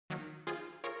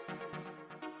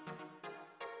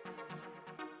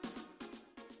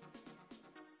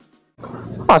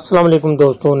अस्सलाम वालेकुम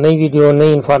दोस्तों, नई वीडियो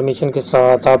नई इन्फॉर्मेशन के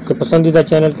साथ आपके पसंदीदा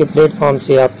चैनल के प्लेटफॉर्म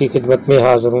से आपकी खिदमत में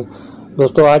हाज़िर हूँ।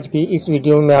 दोस्तों, आज की इस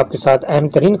वीडियो में मैं आपके साथ अहम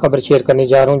तरीन खबर शेयर करने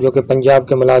जा रहा हूँ, जो कि पंजाब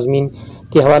के मुलाजमीन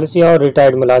के हवाले से और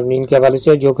रिटायर्ड मुलाजमीन के हवाले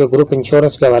से, जो कि ग्रुप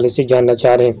इंश्योरेंस के हवाले से जानना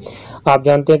चाह रहे हैं। आप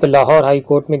जानते हैं कि लाहौर हाई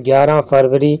कोर्ट में 11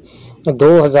 फरवरी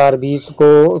 2020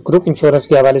 को ग्रुप इंश्योरेंस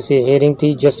के हवाले से हेयरिंग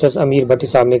थी। जस्टिस अमीर भट्टी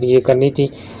साहब ने ये करनी थी,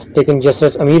 लेकिन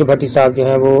जस्टिस अमीर भट्टी साहब जो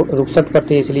हैं वो रुखसत पर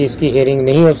थे, इसलिए इसकी हेयरिंग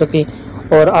नहीं हो सकी।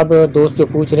 और अब दोस्त जो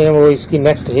पूछ रहे हैं वो इसकी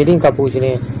नेक्स्ट हेयरिंग का पूछ रहे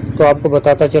हैं। तो आपको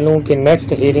बताता चलूँ कि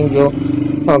नेक्स्ट हेयरिंग जो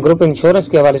ग्रुप इंश्योरेंस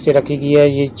के हवाले से रखी गई है,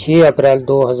 ये 6 अप्रैल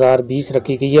 2020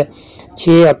 रखी गई है।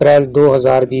 6 अप्रैल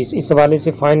 2020 इस हवाले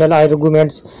से फ़ाइनल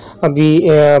आर्गूमेंट्स अभी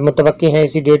मुतवक्की हैं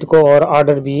इसी डेट को, और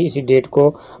आर्डर भी इसी डेट को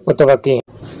मुतवक्की हैं।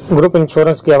 ग्रुप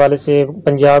इंश्योरेंस के हवाले से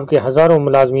पंजाब के हज़ारों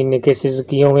मुलाजमीन ने केसेस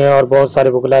किए हुए हैं और बहुत सारे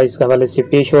वकला इस हवाले से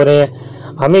पेश हो रहे हैं।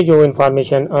 हमें जो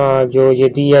इन्फॉर्मेशन जो ये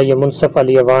दी है, ये मुनसफ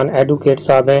अली अवान एडवोकेट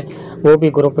साहब हैं, वो भी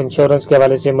ग्रुप इंश्योरेंस के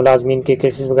हवाले से मुलाजमीन के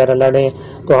केसेस वगैरह लड़ रहे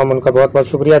हैं। तो हम उनका बहुत बहुत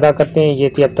शुक्रिया अदा करते हैं।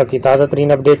 ये थी अब तक की ताज़ा तरीन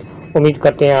अपडेट। उम्मीद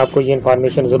करते हैं आपको ये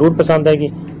इन्फॉर्मेशन ज़रूर पसंद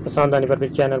आएगी। पसंद आने पर फिर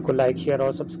चैनल को लाइक शेयर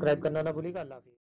और सब्सक्राइब करना ना भूलिएगा। अल्लाह हाफ़िज़।